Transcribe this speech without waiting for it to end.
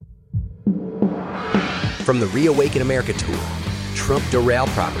From the ReAwaken America Tour, Trump Doral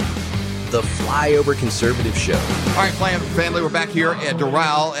Property, the Flyover Conservative Show. All right, family, we're back here at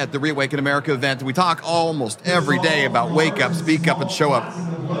Doral at the ReAwaken America event. We talk almost every day about wake up, speak up, and show up.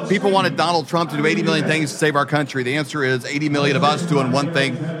 People wanted Donald Trump to do 80 million things to save our country. The answer is 80 million of us doing one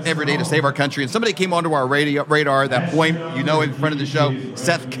thing every day to save our country. And somebody came onto our radar at that point, in front of the show,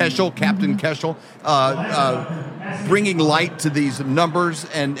 Seth Keshel, Captain Keshel, bringing light to these numbers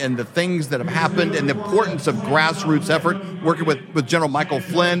and the things that have happened and the importance of grassroots effort, working with General Michael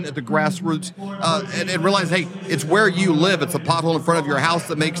Flynn at the grassroots, and realize, hey, it's where you live. It's the pothole in front of your house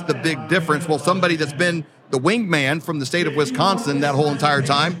that makes the big difference. Well, somebody that's been the wingman from the state of Wisconsin that whole entire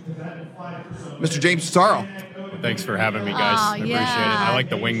time, Mr. James TESAURO. Thanks for having me, guys. I appreciate it. I like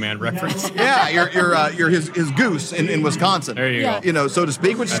the wingman reference. Yeah, you're his goose in Wisconsin. There you go. So to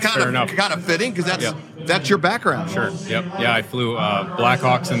speak, which that's is kind of fitting because that's your background. Sure. Yep. Yeah, I flew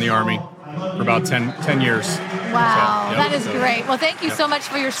Blackhawks in the Army for about 10 years. Wow, that is great. Well, thank you so much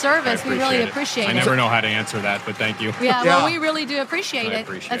for your service. We really appreciate it. I never know how to answer that, but thank you. Yeah, well, we really do appreciate it.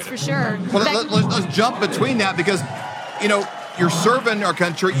 That's for sure. Well, let's jump between that because, you're serving our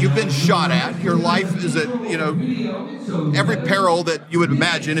country. You've been shot at. Your life is at, every peril that you would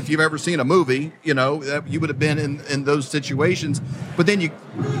imagine if you've ever seen a movie, you would have been in those situations. But then you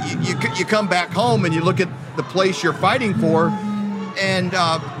come back home and you look at the place you're fighting for, and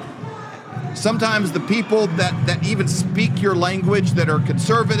sometimes the people that even speak your language that are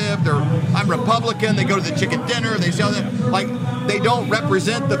conservative, I'm Republican, they go to the chicken dinner, they say all that, like they don't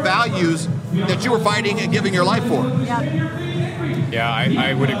represent the values that you were fighting and giving your life for. Yeah,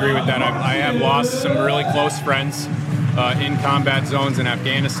 I would agree with that. I have lost some really close friends in combat zones in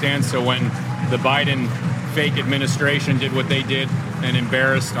Afghanistan. So when the Biden fake administration did what they did and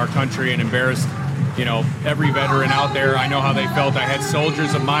embarrassed our country and embarrassed, every veteran out there, I know how they felt. I had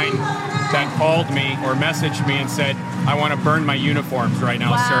soldiers of mine that called me or messaged me and said, I want to burn my uniforms right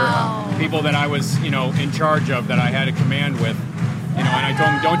now, sir. People that I was, in charge of, that I had a command with. And I told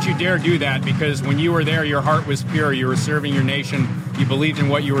him, don't you dare do that, because when you were there, your heart was pure. You were serving your nation. You believed in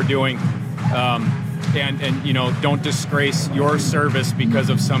what you were doing. And don't disgrace your service because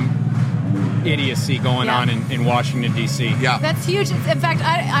of some idiocy going on in Washington, D.C. Yeah. That's huge. In fact,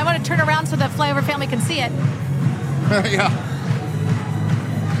 I want to turn around so the Flyover family can see it. Yeah.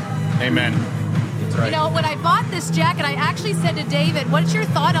 Amen. Right. When I bought this jacket, I actually said to David, what's your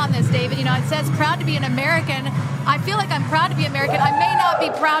thought on this, David? It says proud to be an American. I feel like I'm proud to be American. I may not be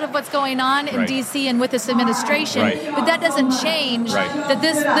proud of what's going on in D.C. and with this administration, but that doesn't change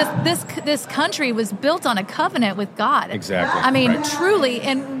that this country was built on a covenant with God. Exactly. I mean, truly,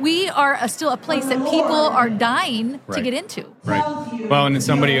 and we are still a place that people are dying to get into. Right. Well, and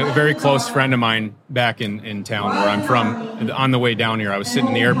a very close friend of mine back in town where I'm from, on the way down here, I was sitting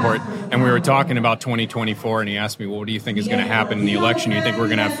in the airport, and we were talking about 2024, and he asked me, well, what do you think is going to happen in the election? You think we're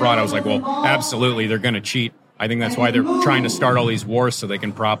going to have fraud? I was like, well, absolutely, they're going to cheat. I think that's why they're trying to start all these wars, so they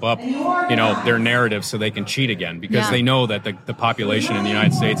can prop up, their narrative, so they can cheat again, because they know that the population in the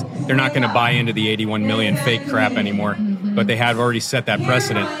United States, they're not going to buy into the 81 million fake crap anymore, but they have already set that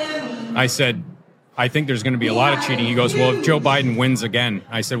precedent. I said, I think there's going to be a lot of cheating. He goes, well, if Joe Biden wins again.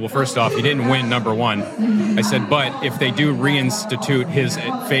 I said, well, first off, he didn't win, number one. I said, but if they do reinstitute his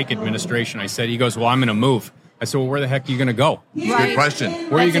fake administration, he goes, well, I'm going to move. I said, well, where the heck are you going to go? Good question.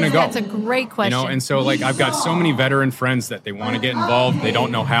 Where are you going to go? That's a great question. And so I've got so many veteran friends that they want to get involved. They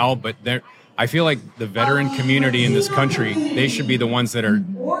don't know how, but I feel like the veteran community in this country, they should be the ones that are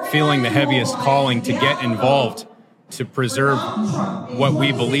feeling the heaviest calling to get involved, to preserve what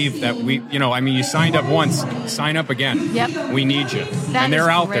we believe that you signed up once, sign up again. Yep. We need you. And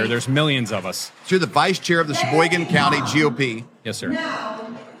they're out there. There's millions of us. So you're the vice chair of the Sheboygan County GOP. Yes, sir.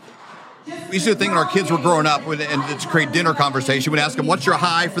 We used to think when our kids were growing up, and it's create dinner conversation, we'd ask them, what's your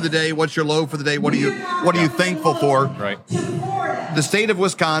high for the day? What's your low for the day? What are you thankful for? Right. The state of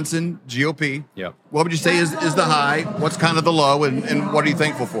Wisconsin, GOP. Yep. What would you say is the high? What's kind of the low, and what are you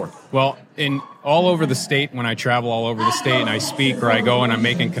thankful for? Well, in all over the state, when I travel all over the state and I speak or I go and I'm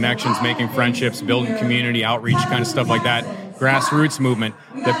making connections, making friendships, building community outreach, kind of stuff like that, grassroots movement,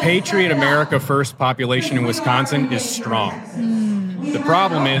 the Patriot America First population in Wisconsin is strong. The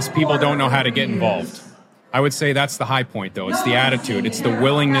problem is people don't know how to get involved. I would say that's the high point, though. It's the attitude. It's the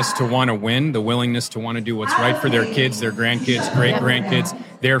willingness to want to win, the willingness to want to do what's right for their kids, their grandkids, great-grandkids,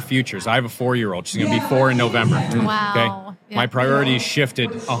 their futures. I have a 4-year-old. She's going to be 4 in November. Wow. Okay? Yeah. My priorities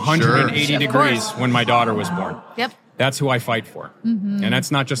shifted 180 degrees when my daughter was born. Yep. That's who I fight for. Mm-hmm. And that's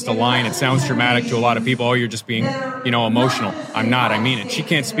not just a line. It sounds dramatic to a lot of people. Oh, you're just being, emotional. I'm not. I mean it. She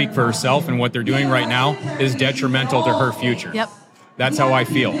can't speak for herself, and what they're doing right now is detrimental to her future. Yep. That's how I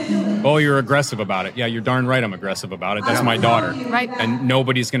feel. Oh, you're aggressive about it. Yeah, you're darn right I'm aggressive about it. That's my daughter. Right. And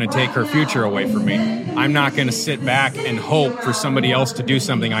nobody's going to take her future away from me. I'm not going to sit back and hope for somebody else to do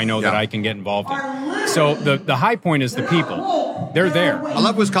something I know that I can get involved in. So the high point is the people. They're there. I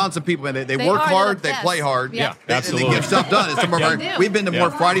love Wisconsin people, and they work hard, they play hard. Yeah, and absolutely. they get stuff done. It's some of our, we've been to more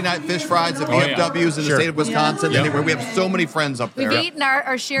Friday night fish fries at VFWs in the state of Wisconsin. And we have so many friends up there. We've eaten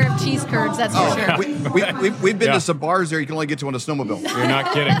our share of cheese curds, that's for sure. We've been to some bars there you can only get to on a snowmobile. You're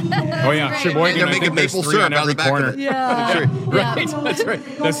not kidding. Oh, yeah. Sheboygan, they're making maple syrup out of the back of it. Right. That's right.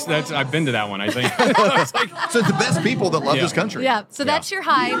 That's I've been to that one, I think. So it's the best people that love this country. Yeah. So that's your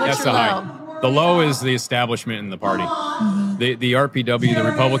high. What's That's your the low? high. The low is the establishment in the party. The RPW, the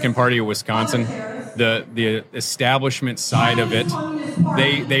Republican Party of Wisconsin, the establishment side of it,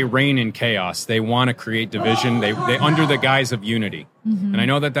 they reign in chaos. They want to create division. They under the guise of unity. And I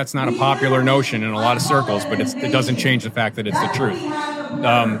know that that's not a popular notion in a lot of circles, but it doesn't change the fact that it's the truth.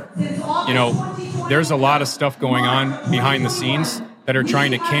 There's a lot of stuff going on behind the scenes that are trying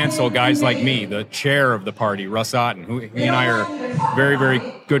to cancel guys like me, the chair of the party, Russ Otten, who he and I are very, very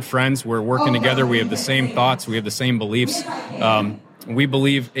good friends. We're working together. We have the same thoughts. We have the same beliefs. We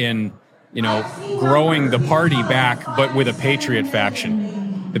believe in, growing the party back, but with a patriot faction.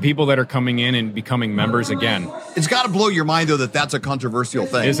 The people that are coming in and becoming members again. It's got to blow your mind, though, that that's a controversial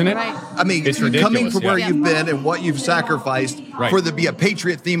thing. Isn't it? Right. I mean, it's ridiculous, coming from where you've been and what you've sacrificed for there to be a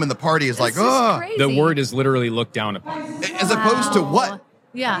patriot theme in the party is like, the word is literally looked down upon. As opposed to what?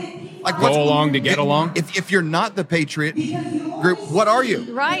 Yeah. Like go along to get along? If you're not the patriot group, what are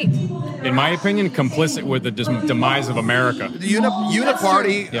you? Right. In my opinion, complicit with the demise of America. The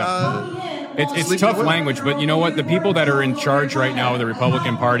uniparty. It's tough language, but you know what? The people that are in charge right now of the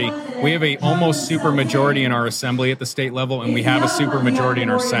Republican Party, we have a almost super majority in our assembly at the state level, and we have a super majority in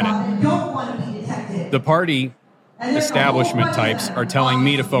our Senate. The party establishment types are telling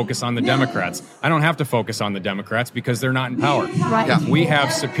me to focus on the Democrats. I don't have to focus on the Democrats because they're not in power. Right. Yeah. We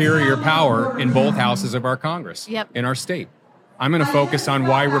have superior power in both houses of our Congress, in our state. I'm going to focus on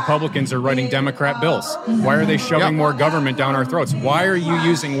why Republicans are writing Democrat bills. Why are they shoving more government down our throats? Why are you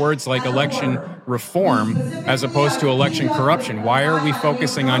using words like election reform as opposed to election corruption? Why are we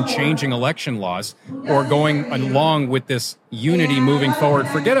focusing on changing election laws or going along with this unity moving forward?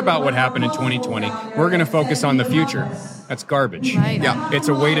 Forget about what happened in 2020. We're going to focus on the future. That's garbage. Right. Yeah. It's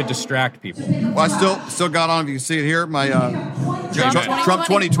a way to distract people. Well, I still got on, if you can see it here, my Trump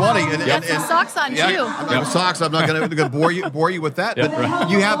 2020. And some socks on, too. I'm socks. I'm not going to bore you with that. But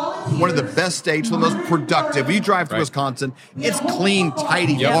you have one of the best states, one of the most productive. When you drive through Wisconsin, it's clean,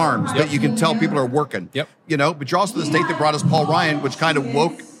 tidy farms that you can tell people are working. But you're also the state that brought us Paul Ryan, which kind of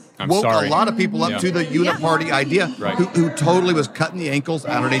woke a lot of people up to the uniparty idea, who totally was cutting the ankles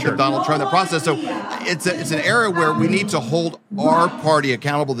underneath of Donald Trump in the process. So it's an era where we need to hold our party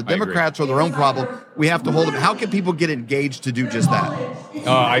accountable. The Democrats are their own problem. We have to hold them. How can people get engaged to do just that?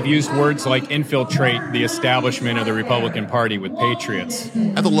 I've used words like infiltrate the establishment of the Republican Party with patriots.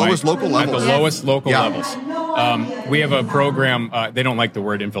 At the lowest local levels. At the lowest local levels. We have a program. They don't like the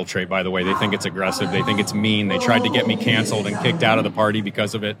word infiltrate, by the way. They think it's aggressive. They think it's mean. They tried to get me canceled and kicked out of the party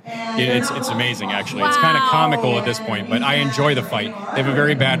because of it. It's amazing, actually. It's kind of comical at this point, but I enjoy the fight. They have a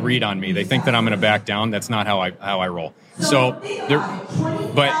very bad read on me. They think that I'm going to back down. That's not how I roll. So,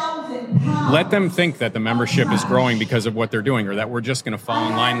 but let them think that the membership is growing because of what they're doing, or that we're just going to fall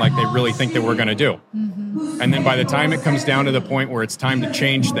in line like they really think that we're going to do. And then by the time it comes down to the point where it's time to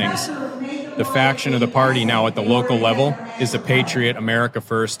change things, the faction of the party now at the local level is the Patriot, America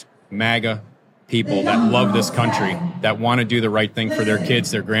First, MAGA people that love this country, that want to do the right thing for their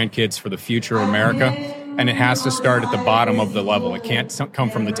kids, their grandkids, for the future of America. And it has to start at the bottom of the level. It can't come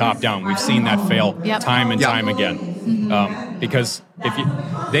from the top down. We've seen that fail time and time again. Because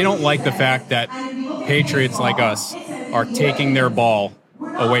they don't like the fact that patriots like us are taking their ball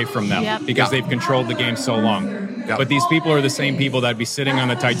away from them because they've controlled the game so long. But these people are the same people that'd be sitting on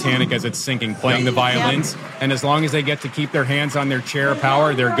the Titanic as it's sinking, playing the violins. And as long as they get to keep their hands on their chair of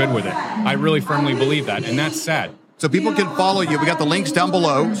power, they're good with it. I really firmly believe that. And that's sad. So people can follow you. We got the links down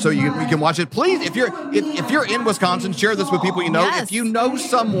below, so you can watch it. Please, if you're in Wisconsin, share this with people you know. If you know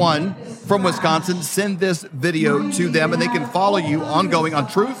someone from Wisconsin, send this video to them, and they can follow you ongoing on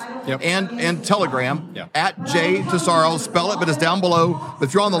Truth and Telegram at TESAURO. Spell it, but it's down below. But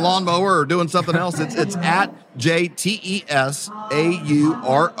if you're on the lawnmower or doing something else, it's at TESAURO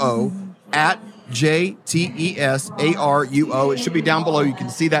at TESAURO. It should be down below. You can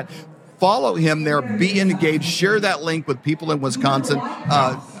see that. Follow him there. Be engaged. Share that link with people in Wisconsin.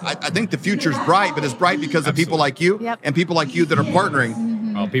 I think the future's bright, but it's bright because of people like you and people like you that are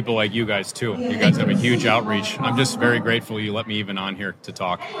partnering Well, people like you guys, too. You guys have a huge outreach. I'm just very grateful you let me even on here to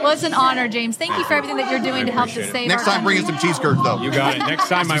talk. Well, it's an honor, James. Thank you for everything that you're doing to help to save Next time, bring in some cheese curds, though. You got it. Next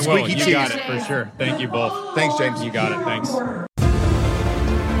time I will. Squeaky You cheese. got it, for sure. Thank you both. Thanks, James. You got it. Thanks.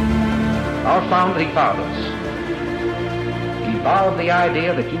 Our founding fathers evolved the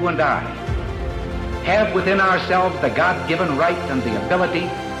idea that you and I have within ourselves the God-given right and the ability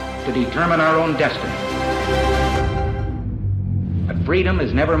to determine our own destiny. But freedom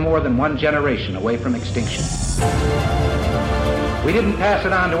is never more than one generation away from extinction. We didn't pass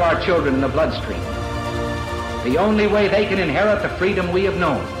it on to our children in the bloodstream. The only way they can inherit the freedom we have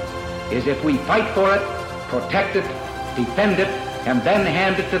known is if we fight for it, protect it, defend it, and then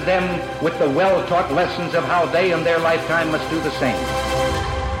hand it to them with the well-taught lessons of how they in their lifetime must do the same.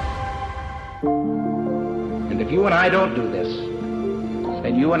 And if you and I don't do this,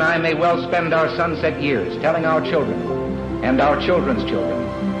 then you and I may well spend our sunset years telling our children and our children's children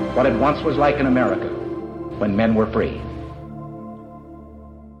what it once was like in America when men were free.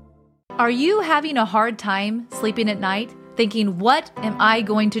 Are you having a hard time sleeping at night, thinking, what am I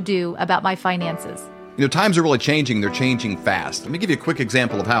going to do about my finances? You know, times are really changing. They're changing fast. Let me give you a quick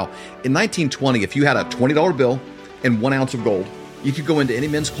example of how. In 1920, if you had a $20 bill and 1 ounce of gold, you could go into any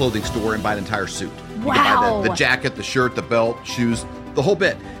men's clothing store and buy an entire suit. You could buy the jacket, the shirt, the belt, shoes, the whole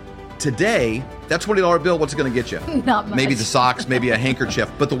bit. Today, that $20 bill, what's it going to get you? Not much. Maybe the socks, maybe a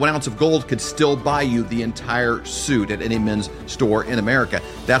handkerchief, but the 1 ounce of gold could still buy you the entire suit at any men's store in America.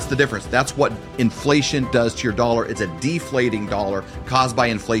 That's the difference. That's what inflation does to your dollar. It's a deflating dollar caused by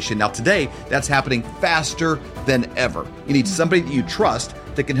inflation. Now today, that's happening faster than ever. You need somebody that you trust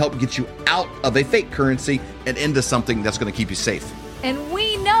that can help get you out of a fake currency and into something that's going to keep you safe. And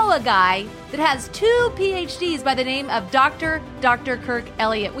we know a guy that has 2 PhDs by the name of Dr. Kirk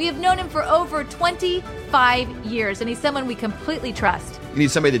Elliott. We have known him for over 25 years, and he's someone we completely trust. You need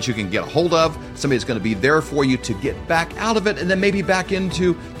somebody that you can get a hold of, somebody that's going to be there for you to get back out of it, and then maybe back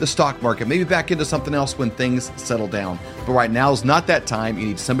into the stock market, maybe back into something else when things settle down. But right now is not that time. You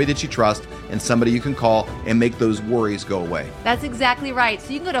need somebody that you trust and somebody you can call and make those worries go away. That's exactly right.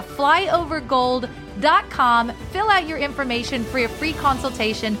 So you can go to flyovergold.com, fill out your information for a free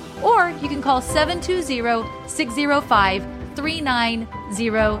consultation, or you can call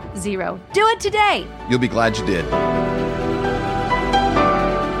 720-605-3900. Do it today. You'll be glad you did.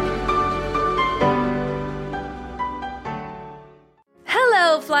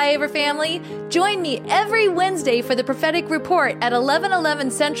 Hello, Flyover family. Join me every Wednesday for the Prophetic Report at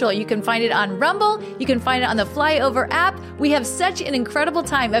 11:11 Central. You can find it on Rumble. You can find it on the Flyover app. We have such an incredible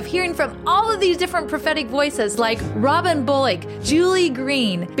time of hearing from all of these different prophetic voices like Robin Bullock, Julie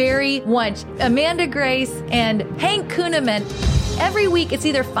Green, Barry Wunsch, Amanda Grace, and Hank Kuhneman. Every week, it's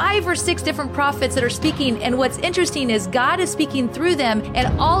either 5 or 6 different prophets that are speaking, and what's interesting is God is speaking through them, and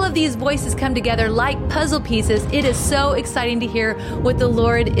all of these voices come together like puzzle pieces. It is so exciting to hear what the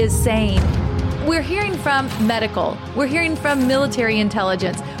Lord is saying. We're hearing from medical. We're hearing from military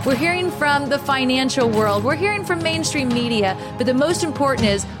intelligence. We're hearing from the financial world. We're hearing from mainstream media. But the most important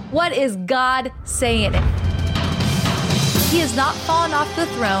is, what is God saying? He has not fallen off the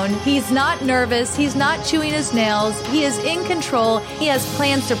throne. He's not nervous. He's not chewing his nails. He is in control. He has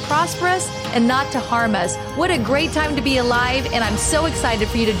plans to prosper us and not to harm us. What a great time to be alive, and I'm so excited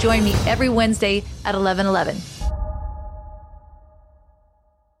for you to join me every Wednesday at 11:11.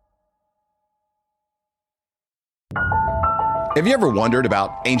 Have you ever wondered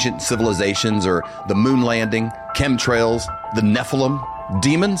about ancient civilizations or the moon landing, chemtrails, the Nephilim,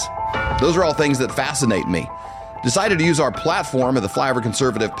 demons? Those are all things that fascinate me. Decided to use our platform of the Flyover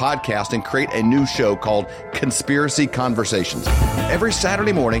Conservative podcast and create a new show called Conspiracy Conversations. Every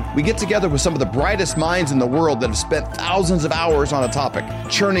Saturday morning, we get together with some of the brightest minds in the world that have spent thousands of hours on a topic,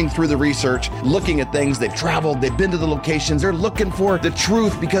 churning through the research, looking at things. They've traveled, they've been to the locations, they're looking for the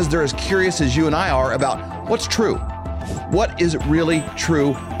truth because they're as curious as you and I are about what's true. What is really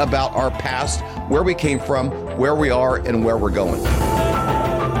true about our past, where we came from, where we are, and where we're going?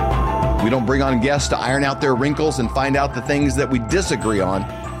 We don't bring on guests to iron out their wrinkles and find out the things that we disagree on.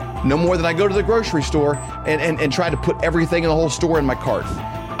 No more than I go to the grocery store and try to put everything in the whole store in my cart.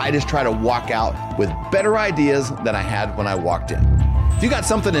 I just try to walk out with better ideas than I had when I walked in. If you got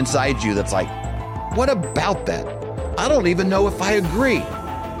something inside you that's like, what about that? I don't even know if I agree,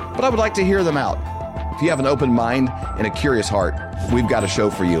 but I would like to hear them out. If you have an open mind and a curious heart, we've got a show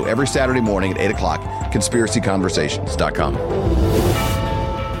for you every Saturday morning at 8 o'clock, conspiracyconversations.com.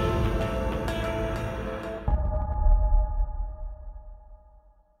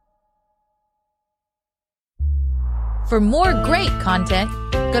 For more great content,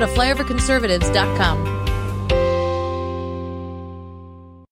 go to flyoverconservatives.com.